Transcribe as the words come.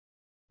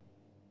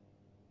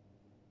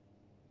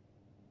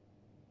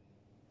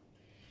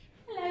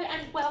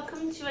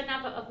welcome to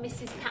another of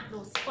Mrs.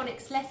 Catnall's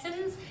phonics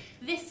lessons.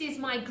 This is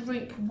my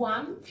group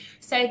 1,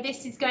 so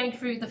this is going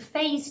through the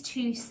phase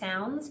 2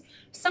 sounds.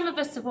 Some of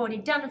us have already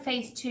done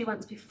phase 2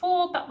 once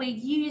before, but we're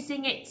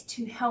using it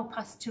to help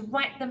us to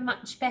write them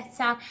much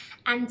better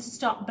and to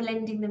start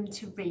blending them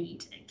to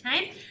read,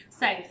 okay?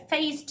 So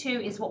phase 2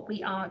 is what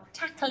we are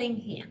tackling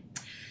here.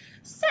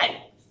 So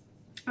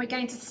we're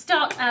going to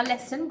start our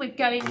lesson with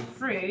going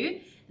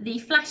through the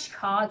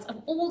flashcards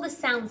of all the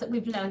sounds that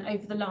we've learned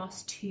over the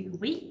last 2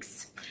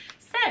 weeks.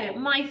 So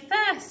my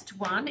first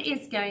one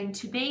is going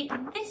to be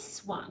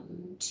this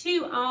one,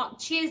 2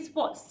 arches.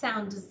 What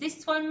sound does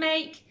this one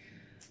make?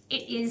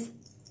 It is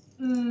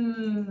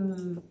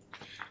And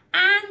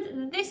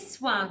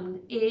this one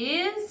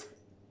is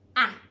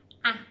ah.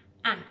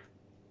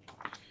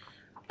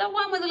 The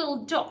one with a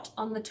little dot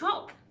on the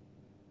top,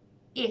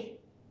 I.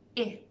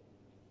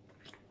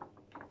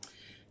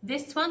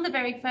 This one, the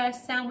very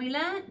first sound we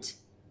learnt,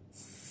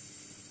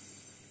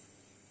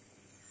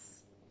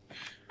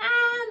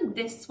 and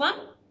this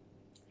one,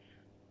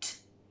 t.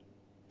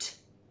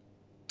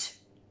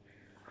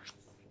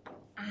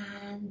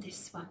 And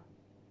this one,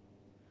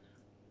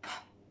 p.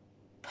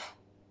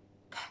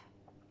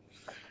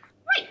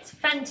 Right,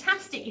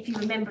 fantastic if you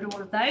remembered all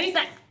of those.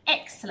 That's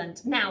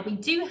excellent. Now we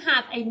do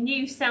have a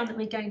new sound that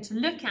we're going to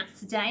look at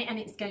today, and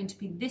it's going to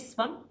be this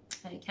one.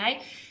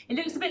 Okay, it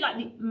looks a bit like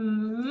the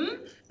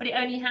but it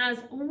only has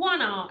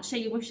 1 arch. So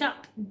you wish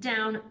up,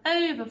 down,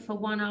 over for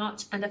 1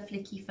 arch and a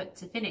flicky foot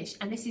to finish.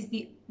 And this is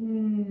the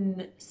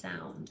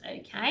sound,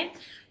 okay?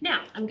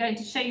 Now, I'm going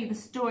to show you the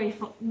story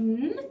for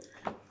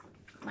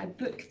my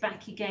book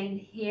back again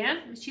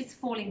here, which is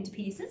falling to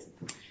pieces.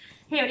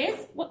 Here it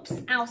is.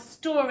 Whoops, our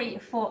story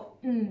for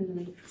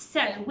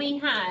So we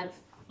have,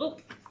 oh,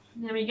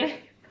 there we go,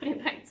 put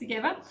it back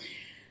together.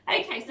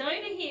 Okay, so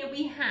over here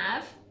we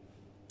have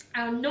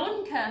our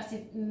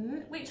non-cursive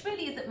which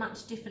really isn't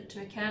much different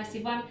to a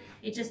cursive one.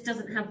 It just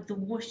doesn't have the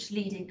whoosh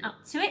leading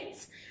up to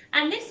it.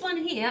 And this one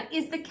here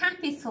is the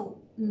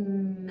capital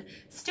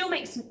Still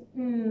makes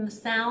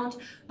sound,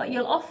 but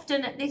you'll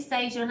often at this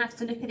age you'll have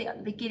to look at it at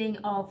the beginning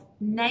of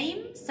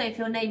names. So if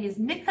your name is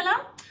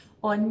Nicola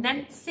or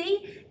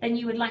Nancy, then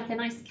you would like a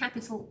nice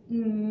capital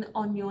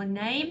on your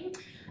name.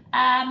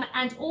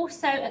 And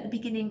also at the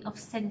beginning of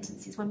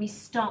sentences, when we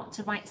start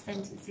to write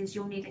sentences,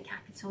 you'll need a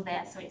capital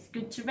there. So it's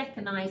good to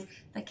recognise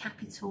the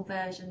capital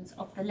versions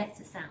of the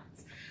letter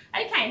sounds.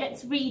 Okay,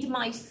 let's read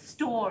my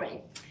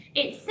story.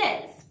 It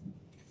says,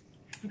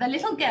 the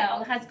little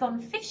girl has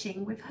gone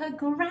fishing with her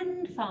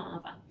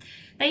grandfather.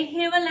 They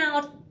hear a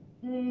loud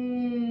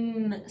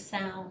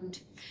sound.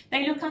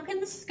 They look up in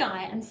the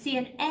sky and see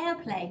an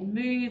airplane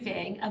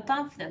moving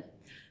above them.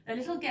 The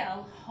little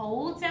girl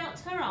holds out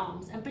her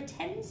arms and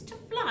pretends to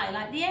fly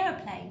like the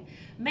aeroplane,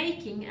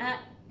 making a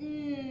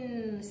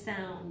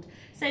sound.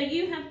 So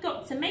you have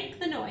got to make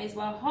the noise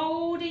while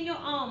holding your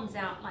arms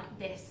out like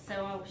this.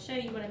 So I'll show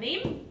you what I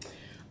mean.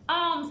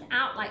 Arms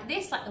out like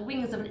this, like the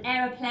wings of an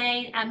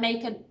aeroplane, and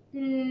make a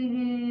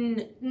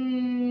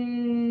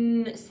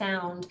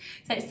sound.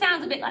 So it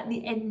sounds a bit like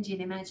the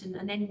engine. Imagine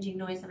an engine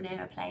noise of an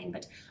aeroplane,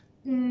 but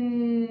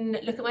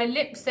look at my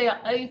lips, they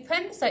are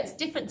open, so it's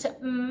different to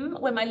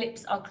when my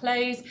lips are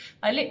closed.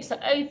 My lips are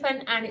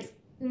open and it's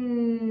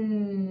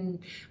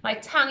my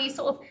tongue is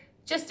sort of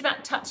just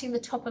about touching the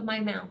top of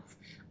my mouth.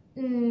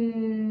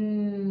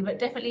 But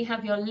definitely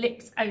have your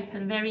lips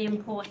open, very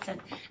important.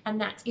 And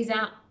that is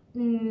our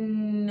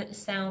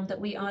sound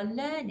that we are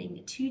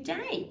learning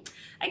today.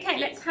 Okay,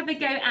 let's have a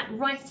go at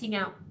writing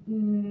out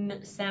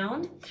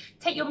sound.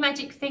 Take your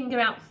magic finger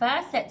out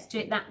first, let's do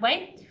it that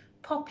way.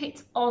 Pop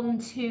it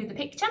onto the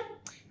picture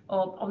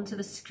or onto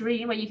the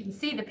screen where you can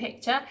see the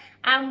picture,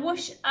 and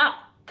whoosh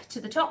up to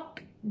the top,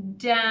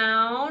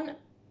 down,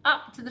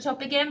 up to the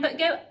top again, but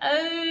go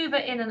over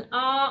in an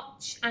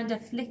arch and a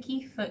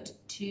flicky foot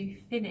to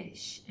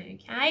finish,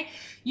 okay?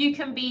 You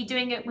can be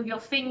doing it with your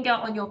finger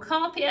on your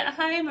carpet at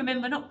home.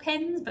 Remember, not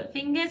pens, but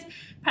fingers.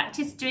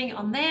 Practice doing it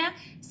on there.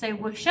 So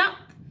whoosh up,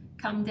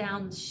 come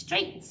down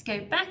straight,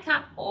 go back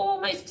up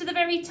almost to the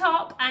very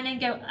top, and then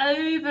go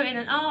over in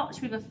an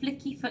arch with a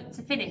flicky foot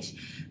to finish.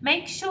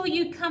 Make sure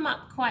you come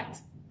up quite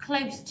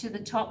close to the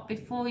top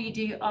before you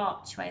do your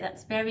archway.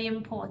 That's very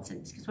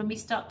important, because when we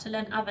start to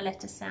learn other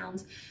letter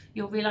sounds,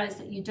 you'll realise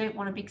that you don't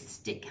want a big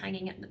stick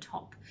hanging at the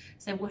top.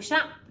 So whoosh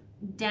up,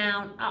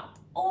 down, up,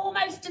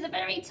 almost to the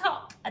very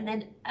top, and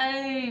then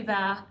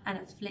over and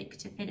a flick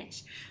to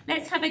finish.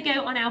 Let's have a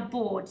go on our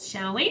board,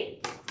 shall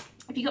we?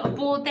 If you've got a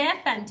board there,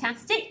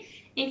 fantastic.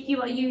 If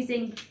you are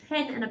using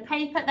pen and a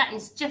paper, that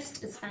is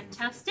just as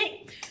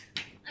fantastic.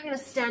 I'm going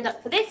to stand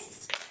up for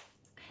this.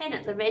 Pen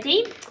at the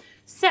ready.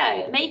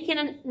 So, making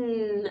an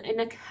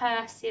in a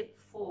cursive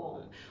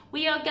form.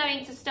 We are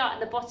going to start at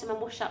the bottom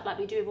and wash up like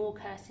we do with all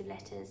cursive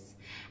letters.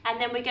 And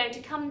then we're going to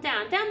come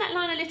down that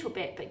line a little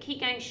bit, but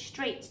keep going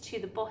straight to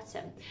the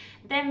bottom.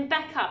 Then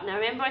back up. Now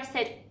remember I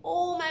said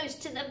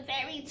almost to the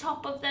very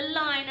top of the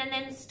line, and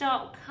then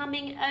start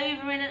coming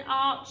over in an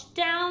arch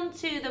down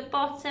to the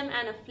bottom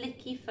and a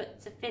flicky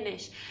foot to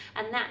finish.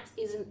 And that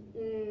is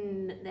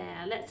an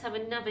there. Let's have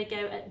another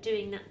go at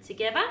doing that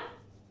together.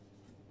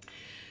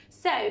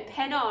 So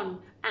pen on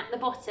at the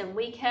bottom,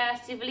 we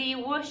cursively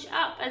whoosh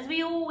up as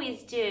we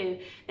always do.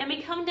 Then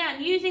we come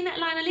down using that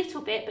line a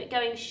little bit, but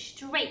going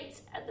straight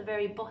at the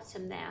very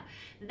bottom there.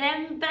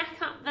 Then back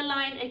up the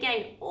line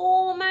again,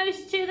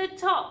 almost to the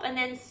top, and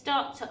then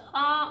start to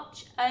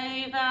arch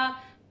over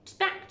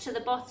back to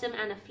the bottom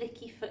and a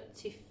flicky foot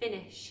to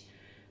finish.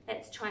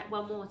 Let's try it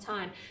one more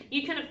time.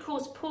 You can of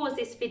course pause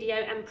this video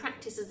and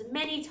practice as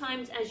many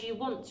times as you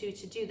want to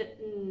do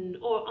the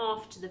or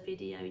after the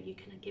video you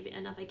can give it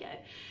another go.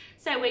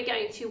 So we're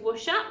going to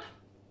whoosh up,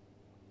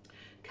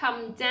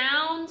 come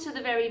down to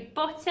the very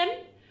bottom,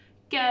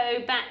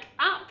 go back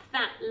up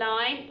that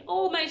line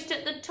almost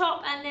at the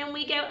top, and then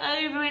we go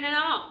over in an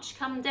arch,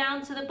 come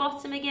down to the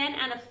bottom again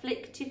and a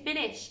flick to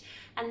finish.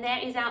 And there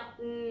is our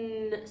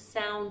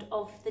sound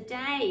of the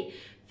day.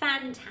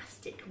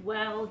 Fantastic,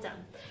 well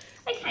done.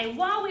 Okay,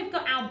 while we've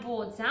got our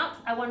boards out,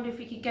 I wonder if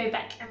we could go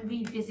back and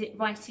revisit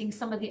writing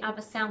some of the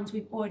other sounds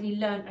we've already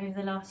learned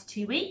over the last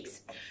 2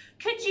 weeks.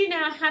 Could you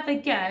now have a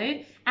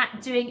go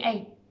at doing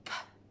a p,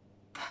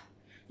 p?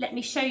 Let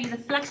me show you the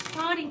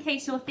flashcard in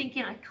case you're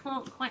thinking I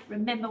can't quite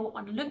remember what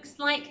one looks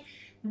like.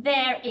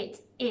 There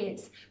it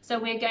is. So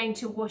we're going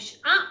to whoosh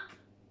up,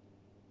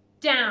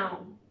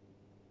 down,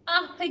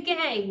 up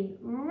again,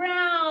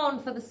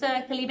 round for the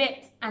circly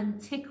bit,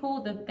 and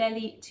tickle the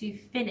belly to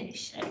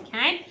finish.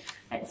 Okay,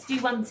 let's do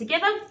one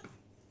together.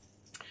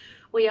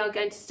 We are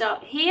going to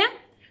start here.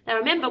 Now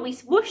remember, we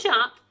whoosh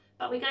up,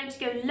 but we're going to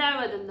go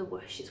lower than the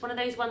whoosh. It's one of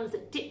those ones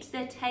that dips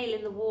their tail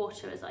in the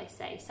water, as I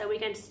say. So we're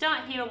going to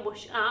start here and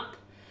whoosh up,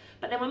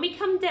 but then when we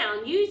come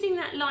down, using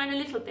that line a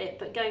little bit,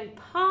 but going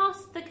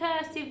past the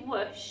cursive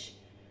whoosh,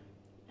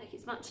 like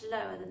it's much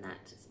lower than that.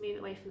 Let's move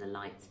away from the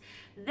lights.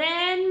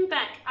 Then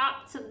back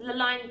up to the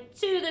line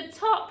to the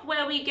top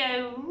where we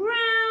go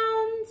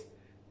round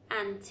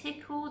and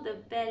tickle the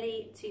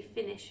belly to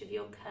finish with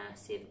your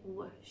cursive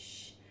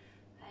whoosh.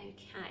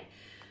 Okay,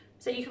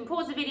 so you can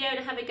pause the video and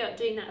have a go at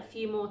doing that a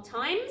few more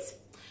times.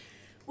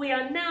 We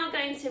are now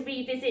going to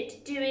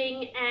revisit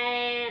doing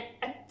a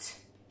t.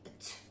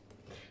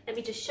 Let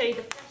me just show you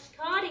the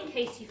flashcard in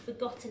case you've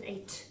forgotten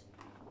a t.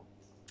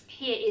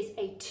 Here is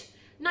a t.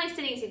 Nice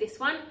and easy, this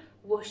one.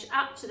 Whoosh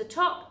up to the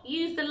top,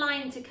 use the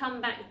line to come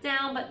back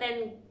down, but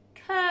then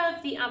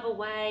curve the other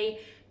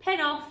way,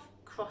 pen off,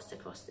 cross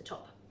across the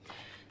top.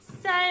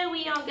 So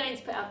we are going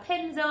to put our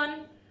pens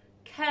on,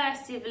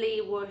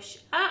 cursively whoosh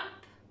up,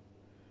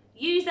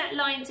 use that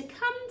line to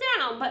come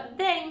down, but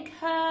then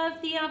curve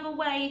the other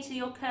way to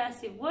your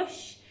cursive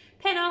whoosh,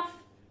 pen off,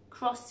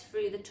 cross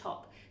through the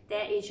top.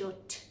 There is your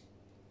t.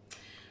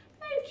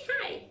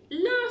 Okay,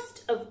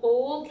 last of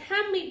all,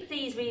 can we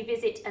please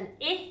revisit an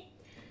I?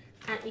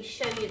 Let me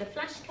show you the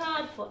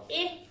flashcard for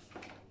I.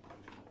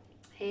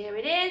 Here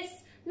it is,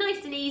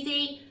 nice and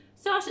easy.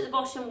 Start at the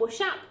bottom,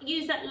 whoosh up,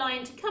 use that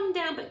line to come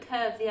down but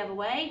curve the other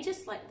way,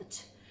 just like the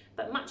t,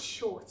 but much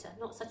shorter,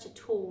 not such a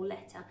tall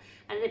letter.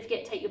 And don't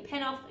forget to take your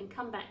pen off and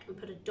come back and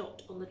put a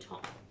dot on the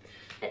top.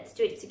 Let's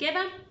do it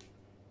together.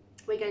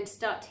 We're going to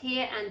start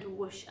here and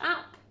whoosh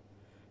up.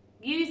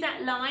 Use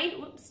that line,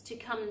 whoops, to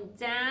come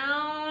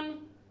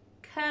down,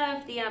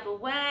 curve the other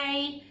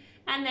way,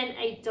 and then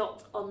a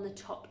dot on the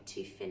top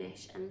to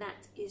finish, and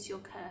that is your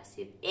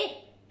cursive I.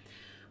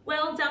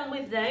 Well done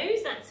with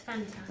those, that's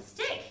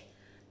fantastic.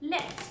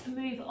 Let's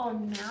move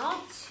on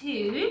now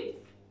to,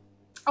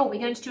 we're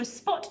going to do a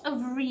spot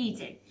of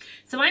reading.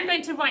 So I'm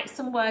going to write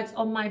some words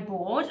on my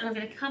board, and I'm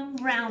going to come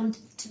round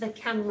to the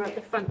camera at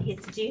the front here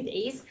to do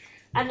these.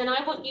 And then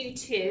I want you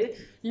to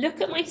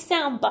look at my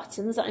sound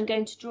buttons that I'm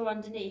going to draw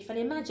underneath and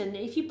imagine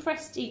that if you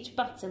pressed each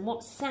button,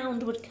 what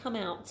sound would come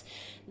out.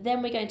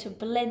 Then we're going to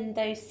blend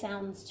those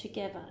sounds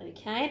together,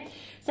 okay?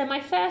 So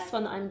my first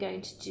one that I'm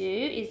going to do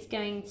is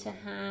going to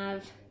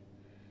have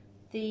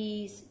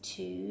these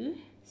two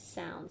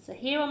sounds. So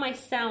here are my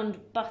sound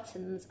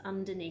buttons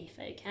underneath,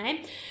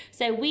 okay?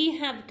 So we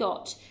have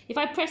got, if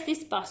I press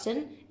this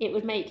button, it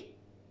would make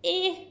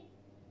I,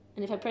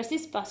 and if I press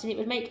this button, it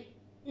would make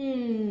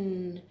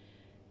n.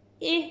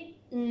 I,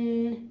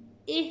 n,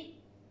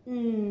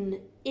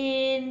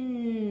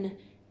 in.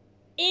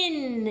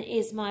 In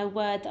is my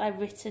word that I've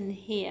written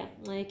here,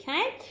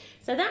 okay?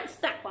 So that's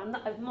that one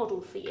that I've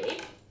modelled for you.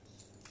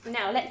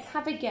 Now let's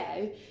have a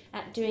go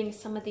at doing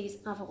some of these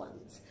other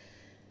ones.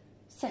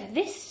 So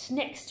this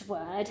next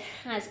word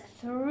has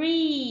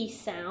 3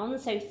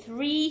 sounds, so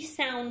 3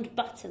 sound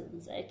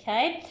buttons,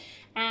 okay?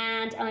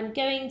 And I'm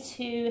going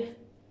to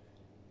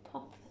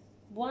pop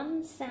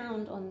 1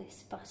 sound on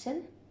this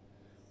button,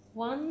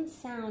 1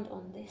 sound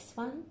on this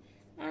one,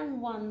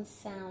 and one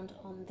sound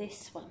on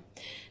this one.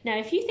 Now,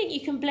 if you think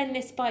you can blend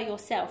this by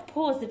yourself,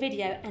 pause the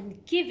video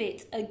and give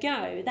it a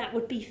go. That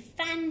would be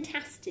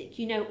fantastic.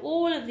 You know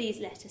all of these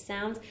letter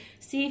sounds.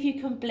 See if you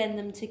can blend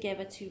them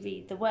together to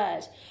read the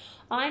word.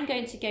 I'm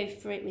going to go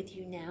through it with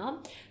you now.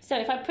 So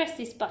if I press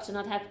this button,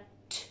 I'd have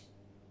t.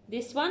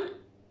 This one,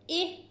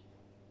 I,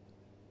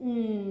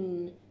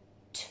 n,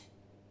 t,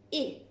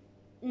 I,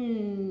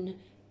 n,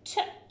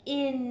 t,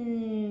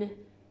 in,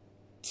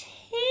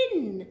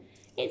 tin.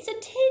 It's a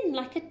tin,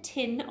 like a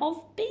tin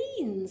of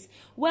beans.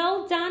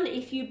 Well done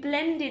if you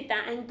blended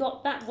that and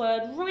got that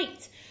word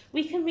right.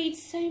 We can read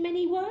so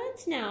many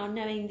words now,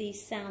 knowing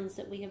these sounds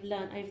that we have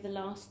learned over the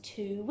last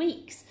 2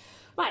 weeks.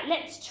 Right,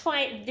 let's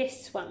try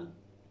this one.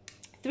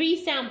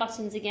 3 sound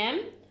buttons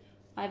again.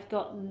 I've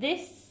got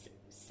this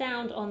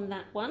sound on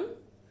that one,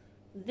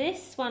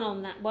 this one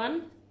on that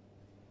one,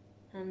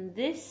 and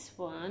this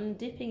one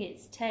dipping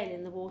its tail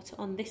in the water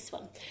on this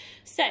one.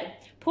 So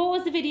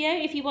pause the video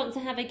if you want to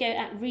have a go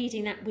at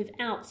reading that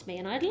without me,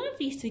 and I'd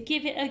love you to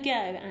give it a go.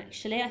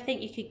 Actually, I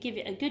think you could give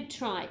it a good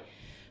try,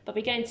 but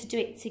we're going to do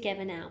it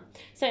together now.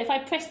 So if I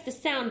press the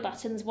sound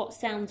buttons, what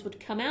sounds would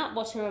come out?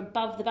 What are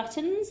above the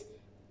buttons?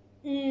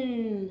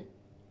 N,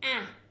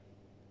 a,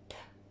 p,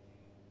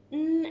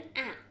 n,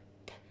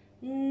 ap,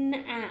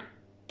 nap,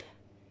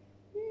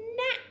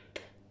 nap.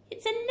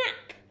 It's a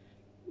nap.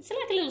 It's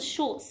like a little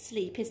short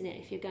sleep, isn't it,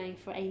 if you're going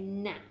for a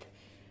nap?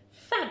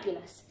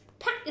 Fabulous.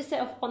 Pat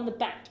yourself on the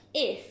back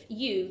if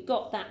you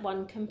got that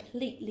one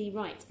completely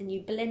right and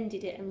you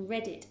blended it and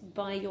read it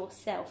by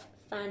yourself.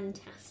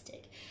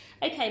 Fantastic.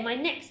 Okay, my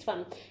next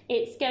one.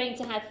 It's going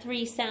to have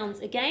 3 sounds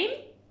again.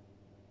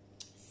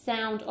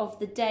 Sound of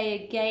the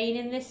day again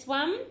in this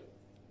one.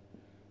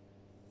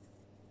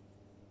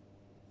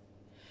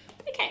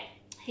 Okay,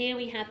 here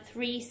we have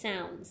 3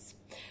 sounds.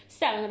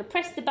 So I'm going to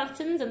press the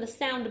buttons and the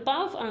sound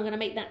above, and I'm going to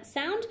make that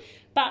sound.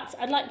 But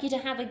I'd like you to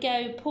have a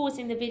go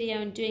pausing the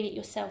video and doing it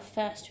yourself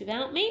first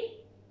without me.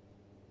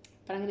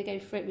 But I'm going to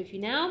go through it with you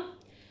now.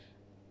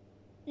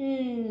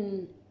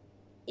 N,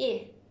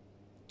 it,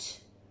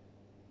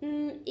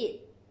 n,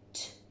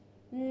 it,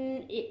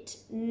 n, it,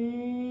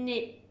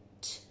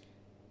 knit,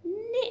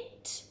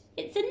 knit.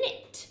 It's a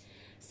knit.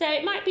 So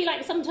it might be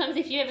like sometimes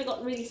if you ever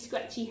got a really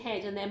scratchy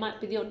head and there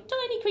might be the odd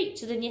tiny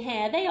creatures in your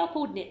hair, they are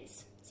called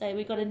knits. So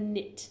we've got a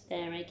knit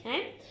there,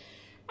 okay?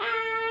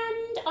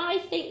 And I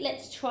think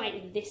let's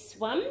try this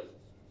one.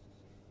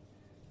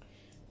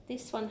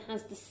 This one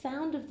has the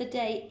sound of the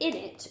day in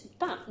it,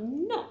 but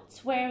not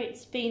where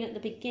it's been at the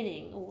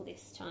beginning all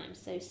this time.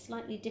 So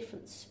slightly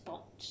different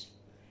spot.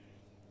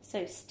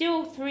 So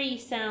still 3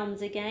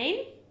 sounds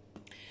again.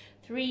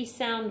 3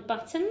 sound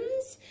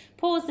buttons.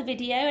 Pause the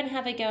video and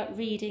have a go at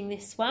reading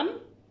this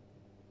one.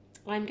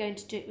 I'm going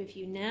to do it with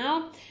you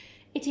now.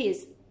 It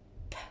is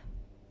p,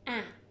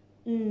 a,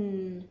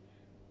 n,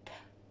 p,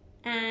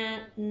 a,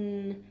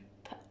 n,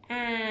 p,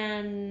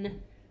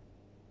 an.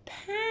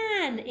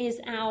 Pan is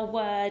our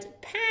word,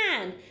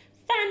 pan.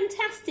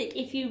 Fantastic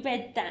if you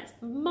read that.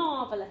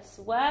 Marvellous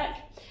work.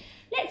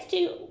 Let's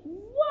do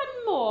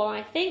one more,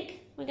 I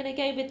think. We're going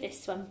to go with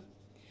this one.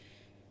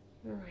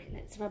 All right,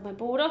 let's rub my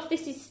board off.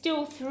 This is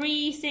still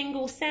 3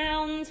 single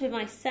sounds with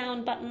my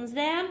sound buttons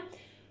there.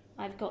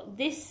 I've got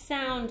this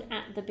sound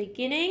at the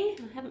beginning.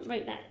 I haven't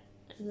wrote that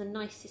in the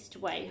nicest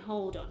way.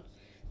 Hold on.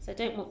 So I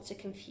don't want to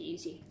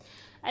confuse you.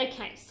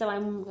 Okay, so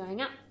I'm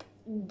going up,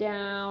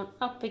 down,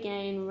 up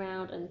again,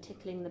 round and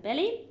tickling the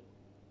belly.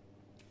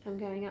 I'm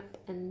going up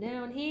and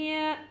down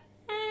here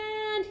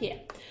and here.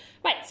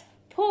 Right,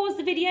 pause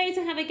the video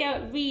to have a go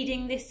at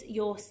reading this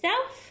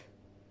yourself.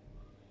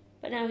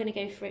 But now I'm going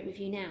to go through it with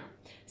you now.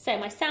 So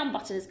my sound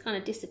button has kind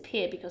of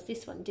disappeared because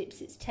this one dips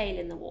its tail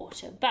in the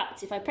water.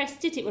 But if I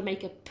pressed it, it would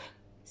make a p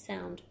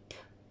sound.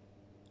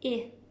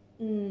 P,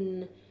 I,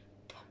 n,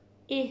 p,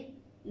 I,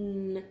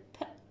 n,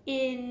 p,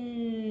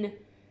 in.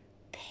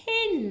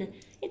 Pin.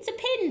 It's a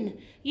pin.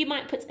 You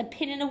might put a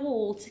pin in a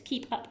wall to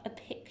keep up a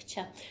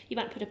picture. You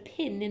might put a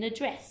pin in a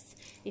dress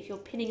if you're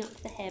pinning up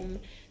the hem.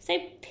 So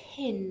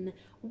pin.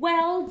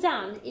 Well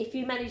done if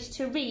you managed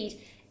to read.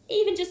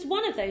 Even just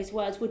one of those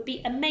words would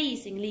be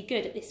amazingly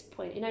good at this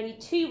point. In only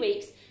 2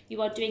 weeks, you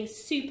are doing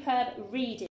superb reading.